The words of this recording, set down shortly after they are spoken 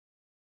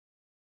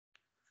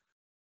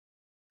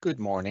Good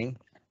morning,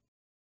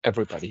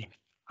 everybody.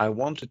 I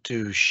wanted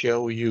to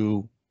show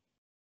you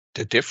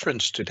the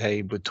difference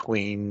today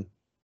between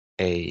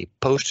a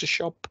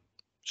PosterShop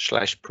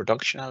 /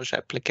 production house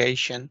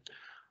application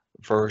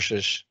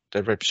versus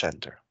the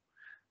RIPCenter.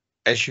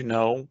 As you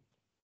know,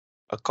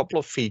 a couple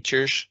of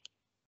features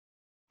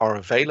are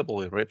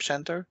available in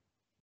RIPCenter,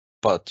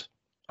 but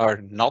are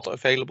not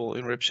available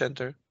in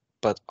RIPCenter,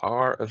 but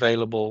are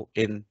available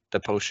in the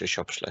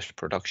PosterShop /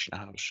 production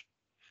house.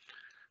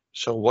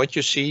 So what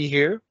you see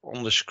here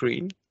on the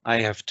screen, I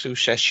have two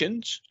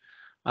sessions.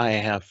 I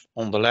have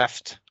on the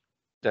left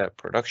the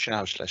production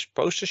house /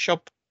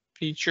 PosterShop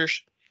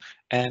features,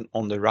 and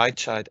on the right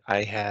side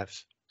I have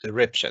the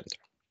RIPCenter.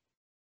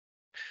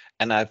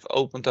 And I've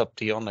opened up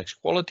the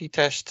ONYX quality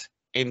test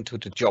into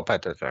the job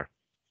editor.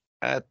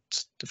 At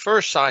the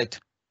first side,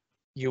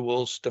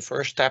 the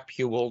first tab,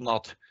 you will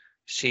not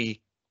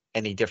see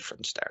any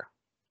difference there.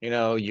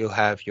 You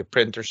have your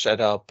printer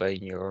set up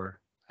and your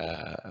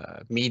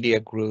media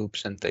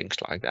groups and things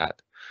like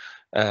that.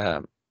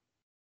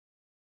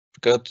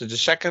 Go to the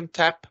second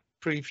tab,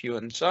 preview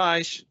and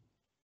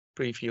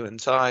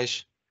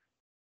size.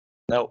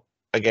 No,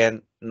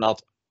 again,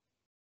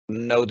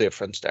 no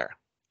difference there.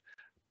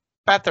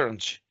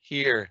 Patterns,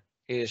 here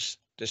is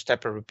the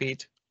step and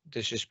repeat.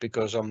 This is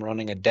because I'm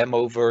running a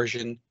demo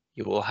version.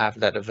 You will have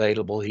that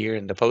available here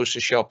in the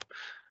PosterShop.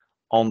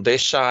 On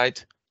this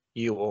side,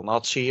 you will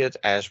not see it,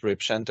 as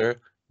RIPCenter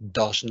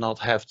does not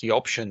have the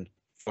option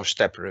for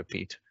step and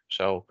repeat.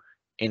 So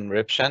in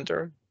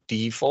RIPCenter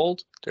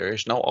default, there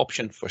is no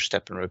option for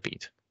step and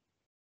repeat.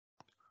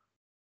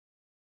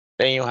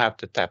 Then you have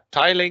the tab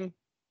tiling.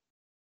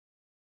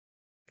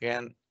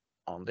 Again,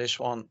 on this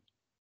one,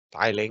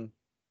 tiling,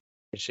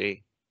 you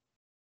see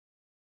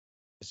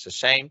it's the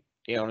same.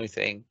 The only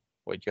thing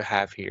what you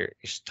have here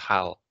is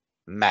tile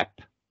map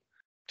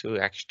to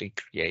actually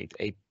create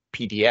a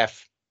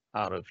PDF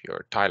out of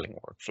your tiling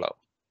workflow.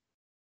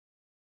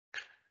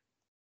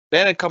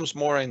 Then it comes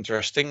more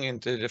interesting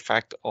into the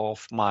fact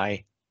of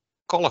my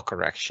color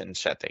correction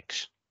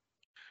settings.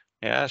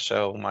 Yeah,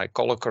 so my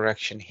color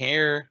correction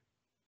here,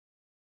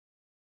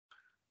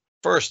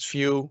 first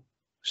view,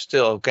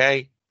 still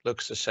okay,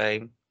 looks the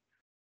same.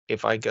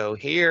 If I go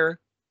here,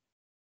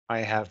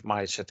 I have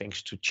my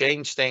settings to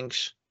change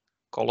things,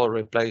 color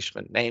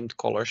replacement, named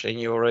colors,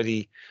 and you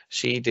already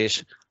see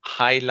this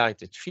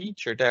highlighted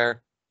feature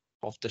there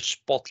of the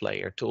spot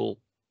layer tool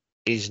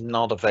is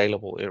not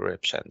available in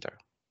RIPCenter.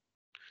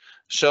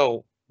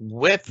 So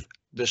with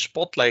the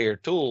spot layer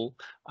tool,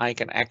 I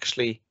can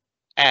actually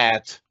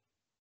add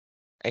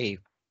a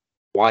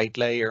white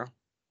layer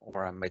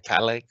or a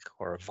metallic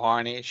or a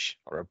varnish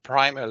or a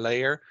primer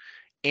layer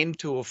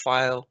into a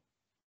file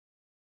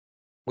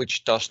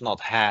which does not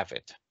have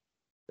it.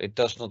 It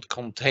does not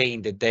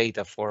contain the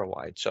data for a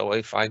white. So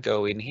if I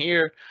go in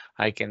here,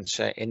 I can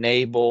say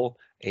enable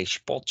a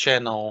spot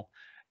channel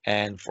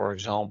and, for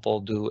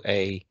example, do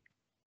a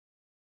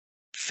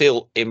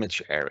fill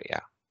image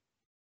area.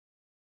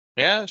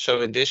 Yeah,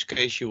 so in this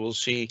case, you will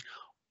see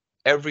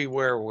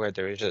everywhere where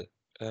there is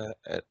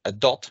a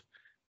dot,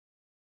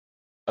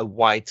 a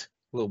white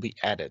will be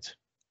added.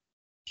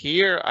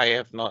 Here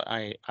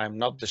I'm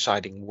not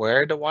deciding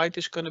where the white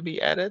is going to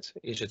be added.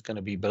 Is it going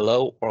to be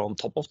below or on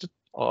top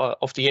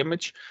of the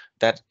image?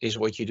 That is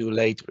what you do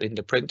later in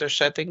the printer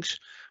settings.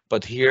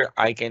 But here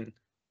I can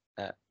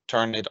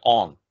turn it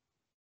on.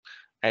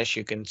 As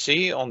you can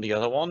see on the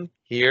other one,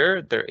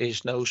 here there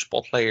is no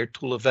spot layer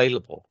tool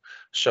available.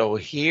 So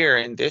here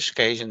in this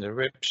case in the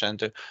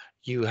RIPCenter,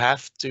 you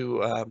have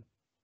to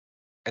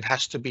it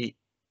has to be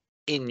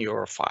in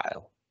your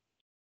file.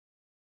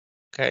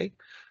 Okay,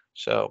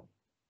 so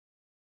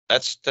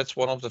that's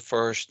one of the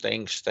first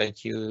things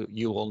that you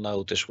will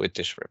notice with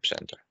this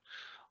RIPCenter.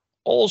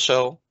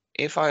 Also,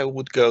 if I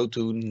would go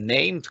to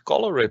named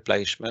color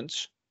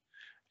replacements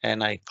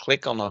and I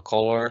click on a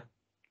color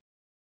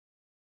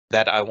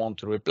that I want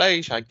to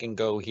replace, I can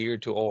go here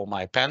to all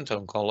my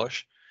Pantone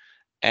colors,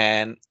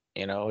 and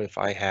if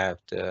I have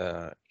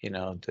the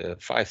the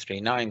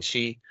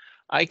 539C,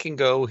 I can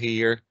go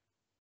here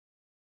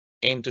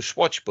into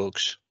swatch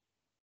books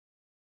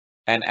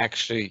and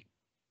actually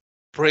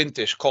print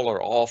this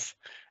color off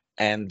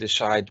and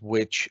decide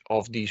which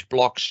of these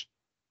blocks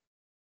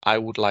I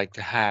would like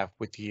to have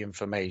with the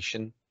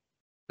information,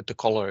 with the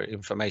color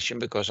information,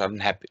 because I'm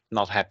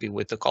not happy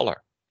with the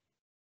color.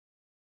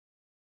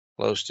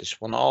 Close this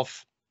one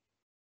off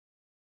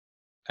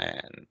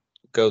and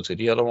go to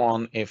the other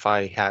one. If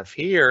I have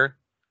here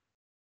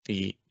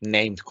the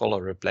named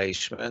color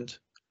replacement,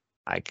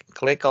 I can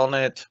click on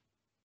it.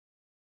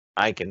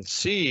 I can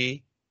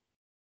see,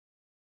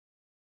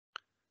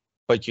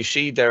 but you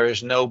see there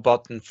is no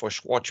button for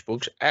swatch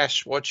books, as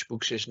swatch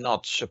books is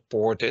not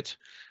supported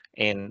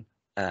in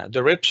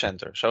the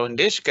RIPCenter. So in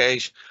this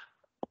case,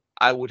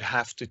 I would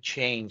have to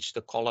change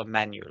the color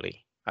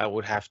manually. I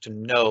would have to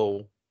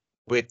know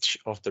which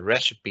of the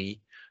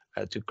recipe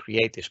to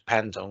create this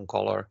Pantone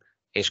color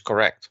is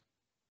correct.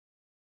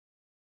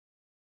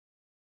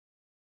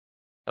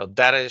 So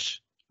that is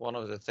one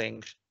of the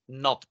things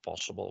not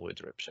possible with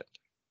RIPCenter.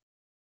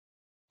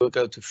 we'll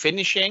go to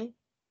finishing.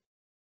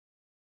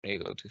 You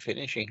go to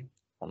finishing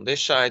on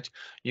this side,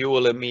 you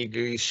will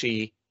immediately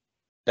see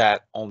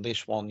that on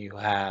this one you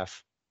have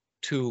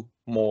two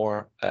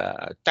more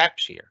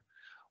tabs here.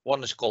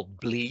 One is called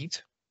bleed.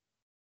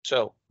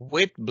 So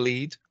with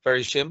bleed,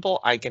 very simple,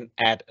 I can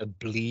add a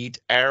bleed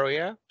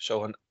area,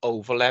 so an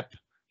overlap.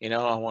 You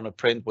know, I want to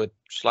print with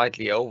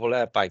slightly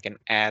overlap. I can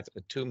add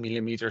a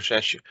 2mm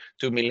session,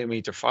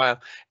 2mm file,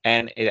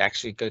 and it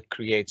actually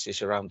creates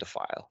this around the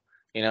file.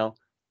 You know,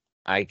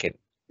 I can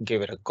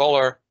give it a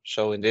color.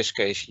 So in this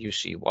case, you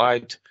see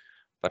white,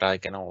 but I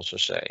can also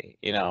say,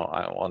 you know,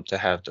 I want to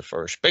have the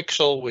first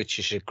pixel, which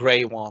is a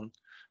gray one.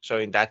 So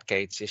in that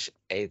case,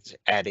 it's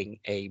adding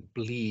a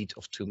bleed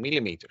of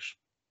 2mm.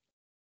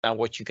 Now,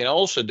 what you can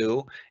also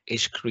do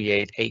is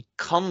create a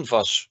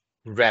canvas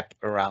wrap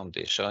around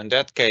this. So in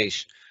that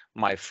case,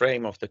 my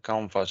frame of the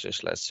canvas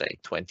is, let's say,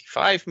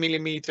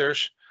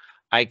 25mm.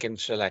 I can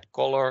select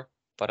color,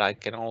 but I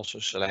can also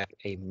select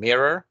a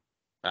mirror.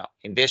 Now,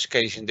 in this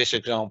case, in this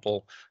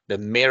example, the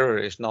mirror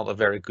is not a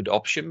very good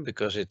option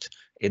because it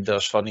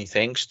does funny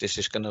things. This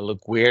is going to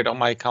look weird on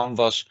my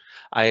canvas.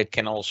 I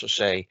can also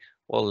say,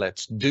 well,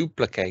 let's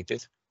duplicate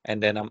it.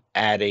 And then I'm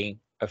adding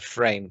a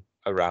frame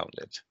around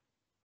it.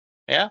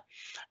 Yeah,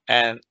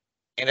 and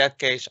in that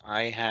case,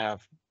 I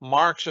have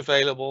marks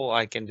available.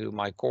 I can do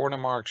my corner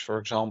marks, for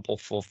example,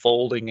 for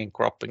folding and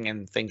cropping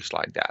and things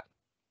like that.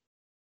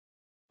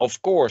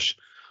 Of course,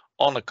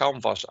 on a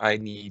canvas, I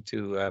need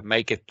to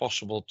make it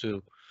possible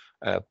to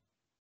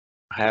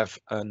have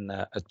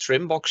a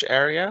trim box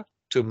area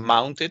to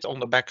mount it on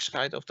the back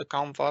side of the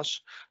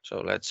canvas.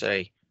 So let's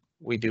say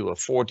we do a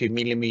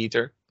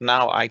 40mm.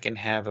 Now I can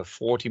have a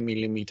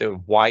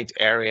 40mm wide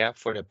area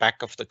for the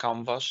back of the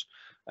canvas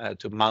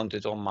to mount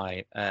it on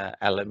my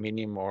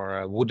aluminium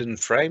or wooden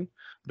frame,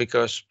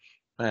 because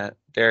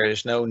there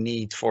is no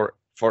need for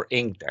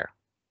ink there.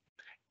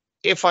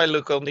 If I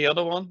look on the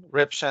other one,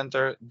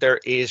 RIPCenter, there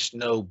is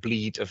no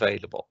bleed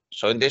available.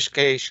 So in this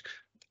case,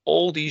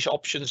 all these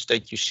options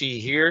that you see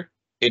here,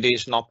 it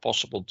is not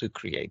possible to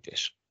create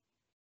this.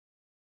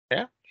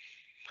 Yeah.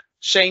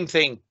 Same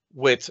thing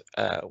with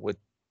the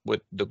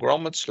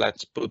grommets.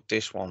 Let's put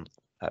this one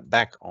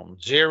back on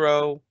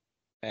 0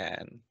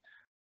 and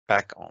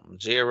back on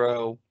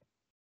 0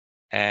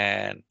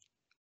 and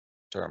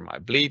turn my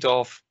bleed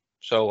off.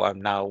 So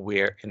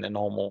we're in the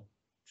normal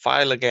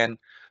file again.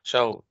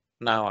 So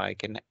now I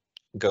can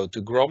go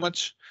to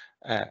grommets.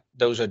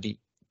 Those are the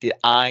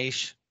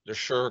eyes, the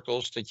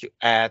circles that you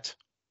add,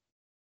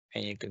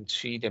 and you can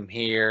see them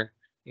here.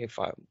 If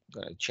I'm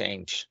going to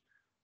change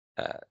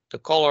the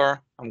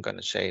color, I'm going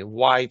to say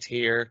white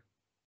here.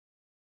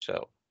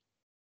 So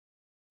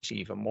it's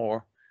even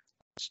more.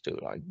 Let's do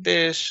like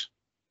this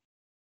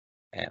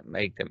and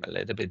make them a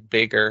little bit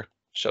bigger.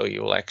 So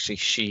you'll actually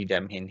see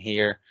them in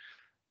here.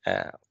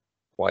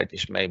 White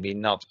is maybe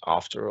not,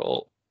 after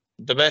all,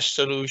 the best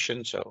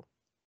solution. So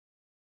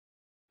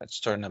let's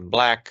turn them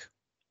black.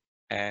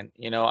 And,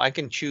 you know, I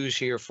can choose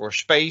here for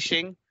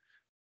spacing.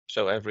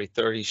 So every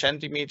 30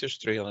 centimeters,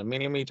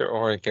 300mm,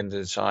 or I can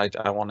decide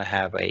I want to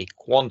have a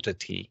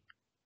quantity.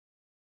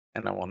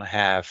 And I want to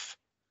have,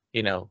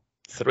 you know,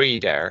 3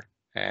 there.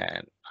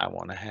 And I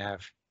want to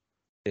have,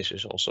 this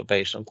is also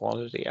based on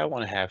quantity, I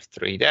want to have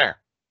 3 there.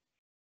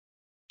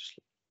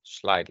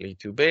 Slightly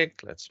too big.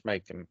 Let's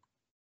make them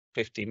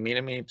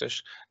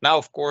 50mm. Now,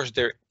 of course,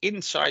 they're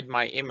inside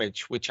my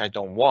image, which I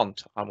don't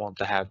want. I want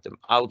to have them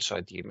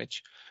outside the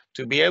image.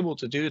 To be able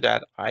to do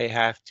that, I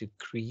have to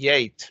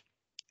create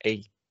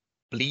a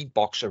bleed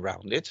box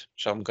around it.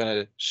 So I'm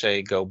going to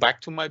say, go back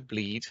to my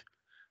bleed.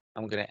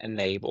 I'm going to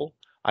enable.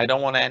 I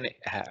don't want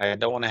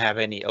to have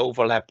any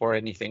overlap or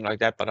anything like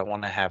that, but I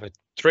want to have a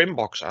trim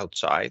box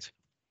outside.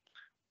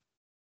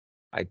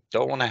 I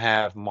don't want to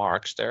have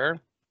marks there.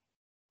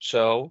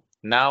 So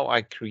now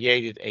I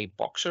created a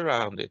box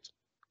around it.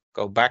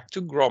 Go back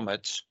to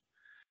grommets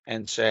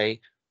and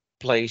say,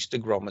 place the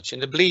grommets in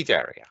the bleed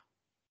area.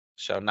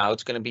 So now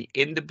it's going to be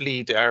in the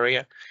bleed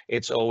area.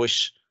 It's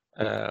always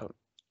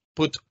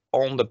put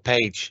on the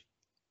page,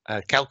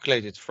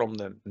 calculated from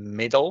the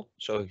middle.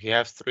 So if you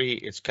have 3,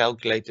 it's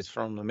calculated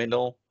from the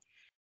middle.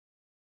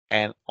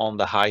 And on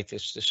the height,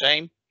 it's the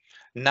same.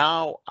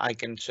 Now I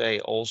can say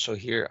also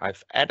here,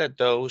 I've added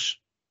those.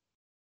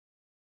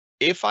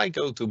 If I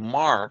go to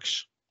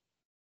marks,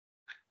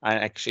 I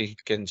actually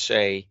can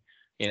say,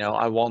 you know,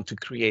 I want to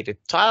create a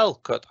tile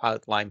cut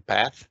outline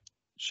path.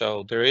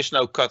 So there is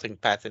no cutting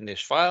path in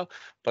this file,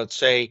 but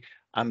say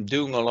I'm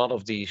doing a lot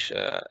of these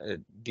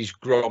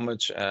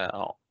grommets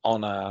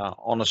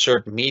on a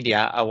certain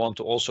media. I want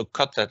to also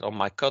cut that on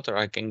my cutter.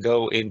 I can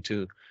go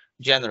into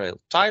generate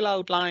tile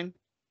outline,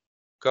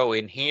 go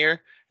in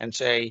here and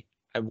say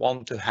I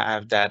want to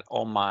have that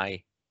on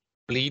my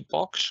bleed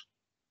box.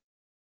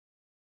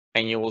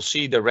 And you will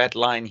see the red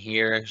line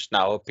here is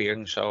now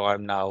appearing. So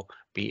I'm now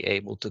be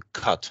able to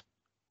cut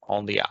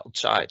on the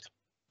outside.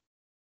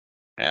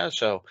 Yeah,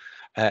 so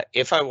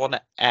if I want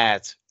to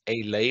add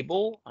a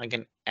label, I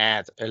can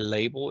add a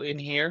label in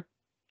here.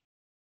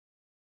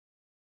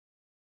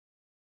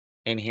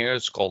 In here,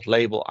 it's called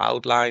label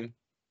outline.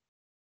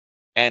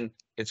 And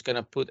it's going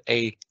to put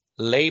a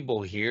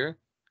label here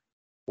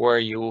where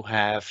you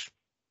have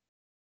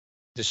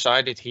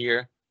decided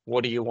here,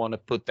 what do you want to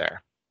put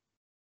there?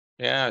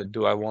 Yeah,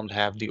 do I want to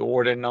have the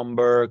order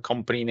number,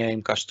 company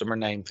name, customer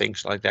name,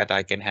 things like that?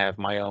 I can have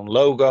my own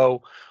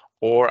logo,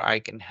 or I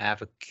can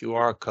have a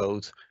QR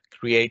code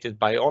created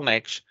by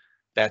ONYX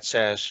that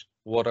says,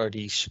 what are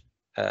these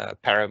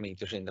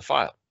parameters in the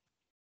file?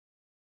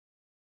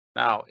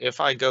 Now, if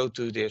I go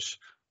to this,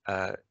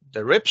 the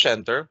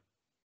RIPCenter,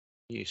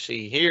 you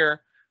see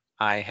here,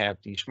 I have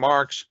these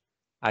marks.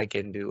 I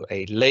can do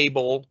a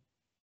label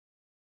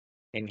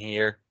in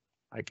here.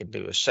 I can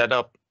do a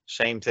setup,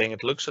 same thing.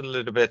 It looks a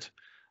little bit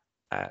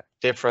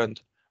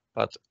different,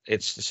 but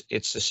it's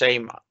the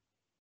same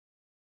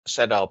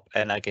setup,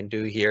 and I can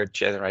do here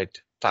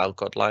generate tile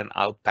cut line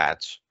out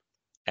paths,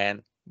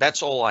 and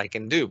that's all I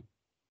can do.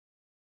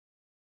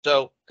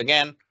 So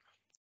again,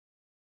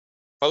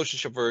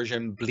 PosterShop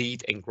version,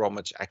 bleed and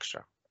grommets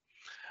extra.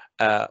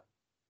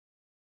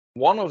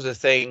 One of the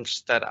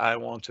things that I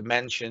want to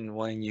mention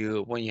when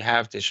you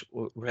have this,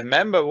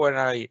 remember when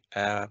I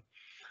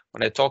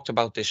talked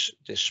about this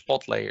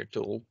spot layer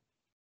tool,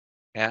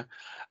 yeah.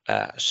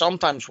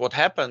 Sometimes what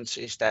happens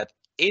is that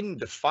in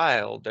the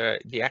file,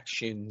 the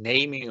actual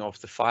naming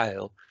of the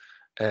file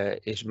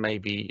is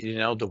maybe,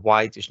 the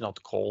white is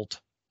not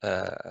called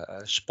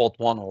spot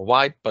 1 or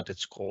white, but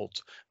it's called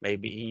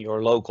maybe in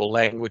your local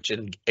language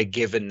and a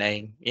given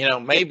name.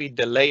 Maybe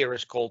the layer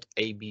is called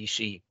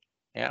ABC.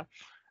 Yeah.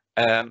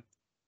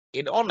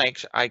 In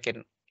ONYX,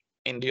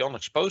 in the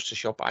ONYX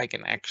PosterShop, I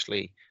can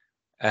actually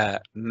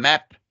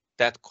map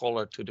that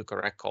color to the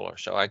correct color.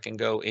 So I can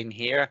go in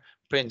here,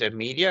 print and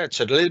media. It's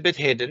a little bit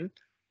hidden.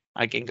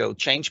 I can go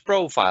change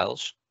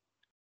profiles.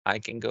 I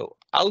can go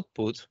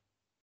output.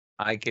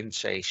 I can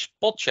say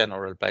spot channel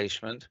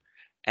replacement.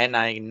 And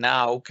I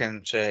now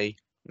can say,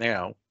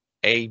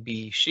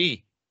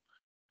 ABC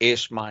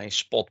is my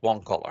spot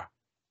 1 color.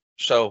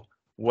 So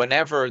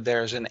whenever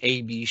there's an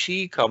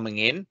ABC coming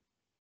in,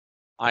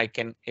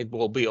 it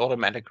will be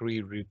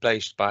automatically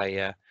replaced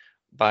by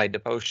the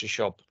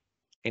PosterShop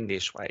in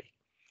this way.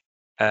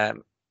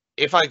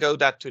 If I go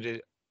that to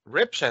the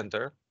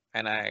RIPCenter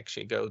and I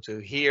actually go to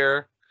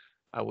here,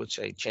 I would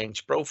say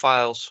change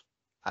profiles.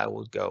 I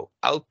would go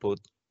output,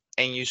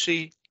 and you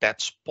see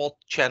that spot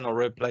channel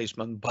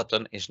replacement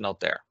button is not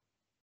there.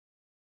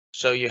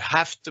 So you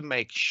have to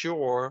make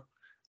sure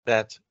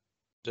that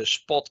the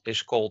spot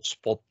is called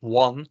spot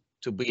 1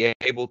 to be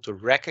able to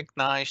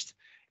recognize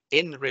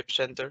in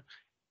RIPCenter.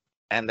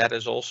 And that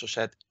is also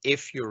said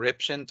if your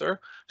RIPCenter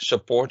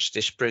supports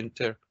this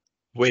printer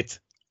with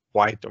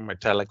white or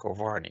metallic or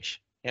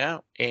varnish. Yeah,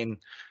 in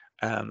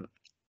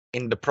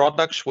the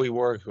products we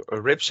work,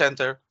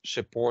 RIPCenter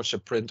supports a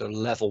printer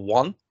level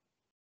 1.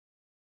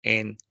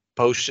 In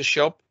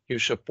PosterShop, you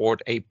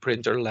support a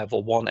printer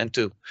level 1 and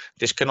 2.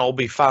 This can all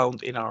be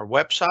found in our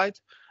website.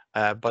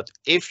 But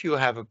if you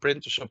have a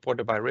printer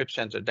supported by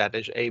RIPCenter that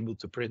is able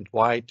to print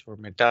white or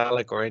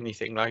metallic or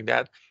anything like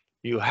that,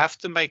 you have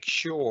to make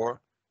sure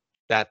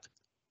that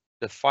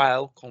the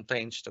file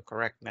contains the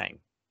correct name.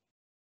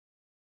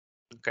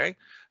 Okay,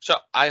 so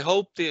I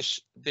hope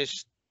this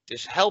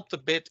helped a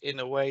bit in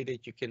a way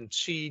that you can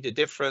see the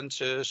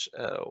differences,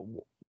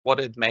 what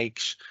it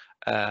makes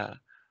the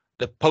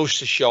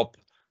PosterShop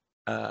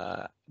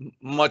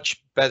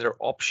much better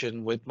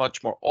option with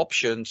much more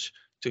options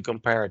to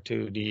compare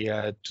to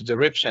the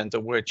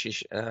RIPCenter, which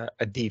is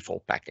a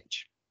default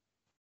package.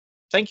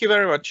 Thank you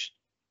very much.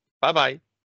 Bye bye.